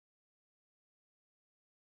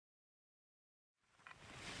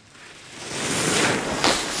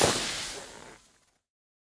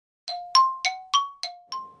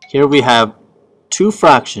Here we have two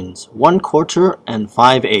fractions, 1/4 and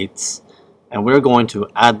 5/8, and we're going to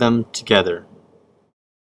add them together.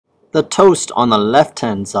 The toast on the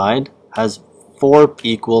left-hand side has 4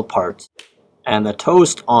 equal parts, and the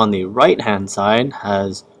toast on the right-hand side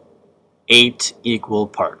has 8 equal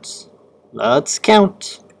parts. Let's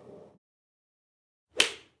count.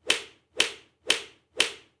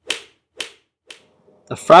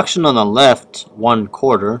 The fraction on the left,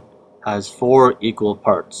 1/4, has 4 equal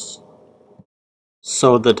parts.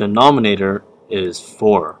 So the denominator is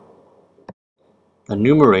 4. The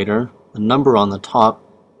numerator, the number on the top,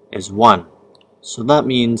 is 1. So that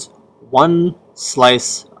means 1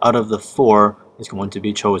 slice out of the 4 is going to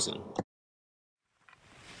be chosen.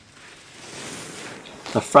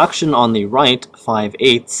 The fraction on the right,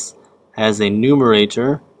 5/8, has a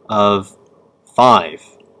numerator of 5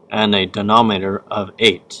 and a denominator of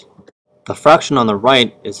 8. The fraction on the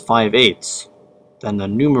right is 5/8. Then the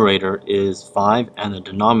numerator is 5 and the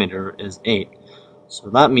denominator is 8.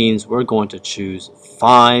 So that means we're going to choose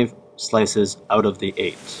 5 slices out of the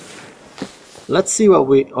 8. Let's see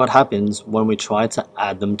what happens when we try to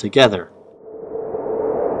add them together.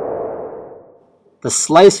 The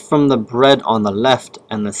slice from the bread on the left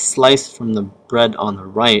and the slice from the bread on the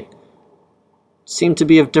right seem to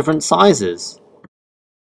be of different sizes.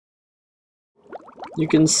 You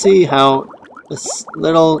can see how this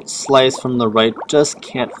little slice from the right just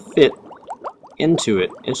can't fit into it.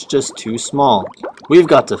 It's just too small. We've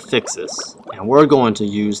got to fix this, and we're going to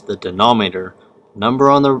use the denominator, number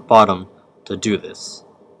on the bottom, to do this.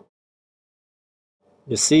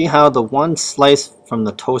 You see how the one slice from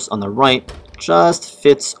the toast on the right just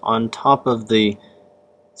fits on top of the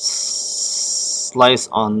slice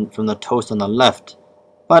from the toast on the left,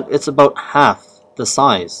 but it's about half the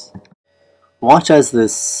size. Watch as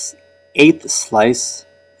this 8th slice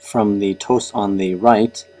from the toast on the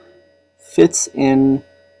right fits in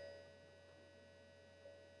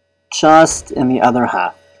just in the other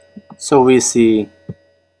half. So we see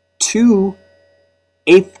 2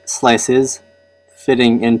 1/8 slices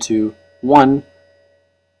fitting into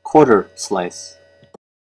 1/4 slice.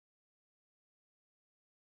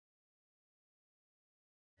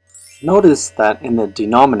 Notice that in the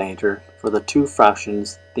denominator for the two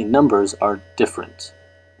fractions, the numbers are different.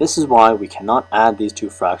 This is why we cannot add these two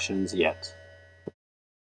fractions yet.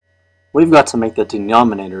 We've got to make the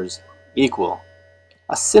denominators equal.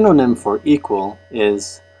 A synonym for equal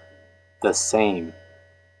is the same.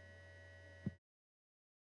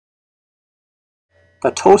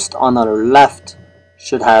 The toast on the left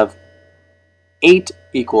should have 8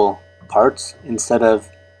 equal parts instead of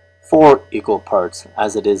 4 equal parts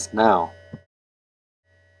as it is now.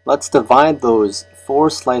 Let's divide those 4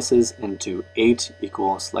 slices into 8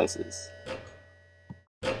 equal slices.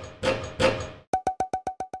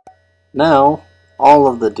 Now all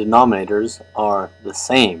of the denominators are the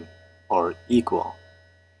same or equal.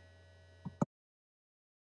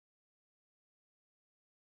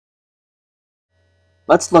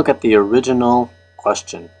 Let's look at the original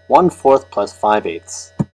question, 1/4 plus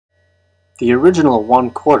 5/8. The original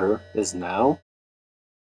 1/4 is now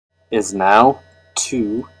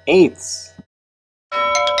 2/8.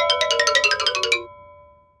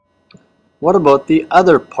 What about the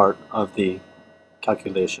other part of the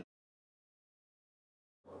calculation?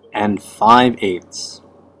 And 5/8.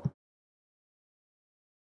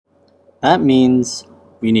 That means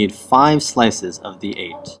we need 5 slices of the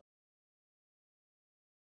 8.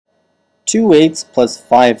 2/8 plus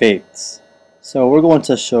 5/8. So we're going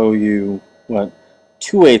to show you what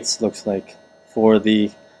 2/8 looks like for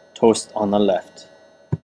the toast on the left.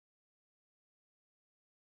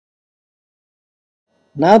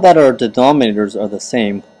 Now that our denominators are the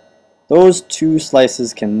same, those 2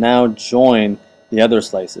 slices can now join the other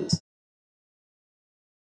slices.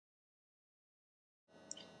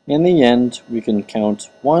 In the end, we can count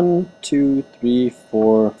 1, 2, 3,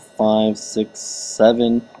 4, 5, 6,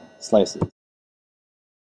 7 slices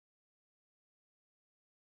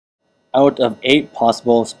out of 8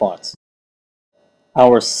 possible spots.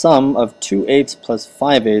 Our sum of 2/8 plus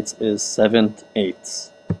 5/8 is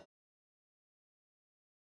 7/8.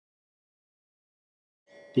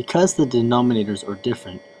 Because the denominators are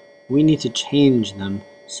different, we need to change them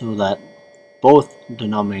so that both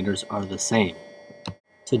denominators are the same.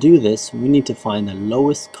 To do this, we need to find the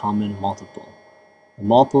lowest common multiple. The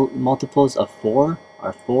multiples of 4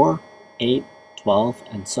 are 4, 8, 12,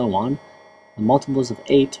 and so on. The multiples of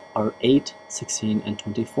 8 are 8, 16, and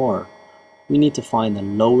 24. We need to find the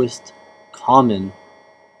lowest common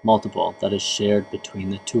multiple that is shared between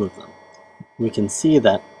the two of them. We can see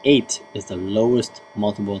that 8 is the lowest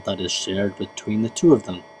multiple that is shared between the two of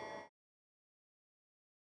them.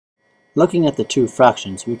 Looking at the two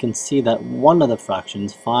fractions, we can see that one of the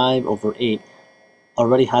fractions, 5 over 8,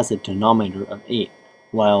 already has a denominator of 8,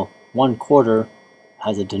 while 1/4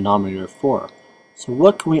 has a denominator of 4. So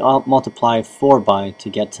what can we multiply 4 by to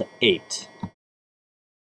get to 8?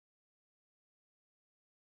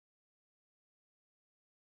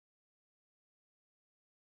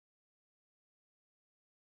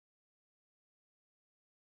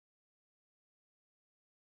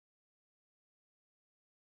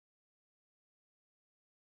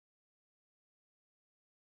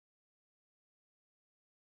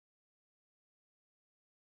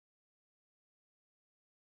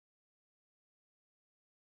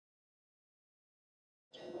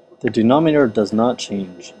 The denominator does not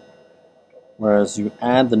change, whereas you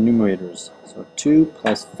add the numerators. So 2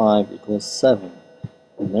 plus 5 equals 7.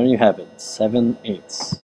 And there you have it,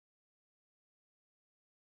 7/8.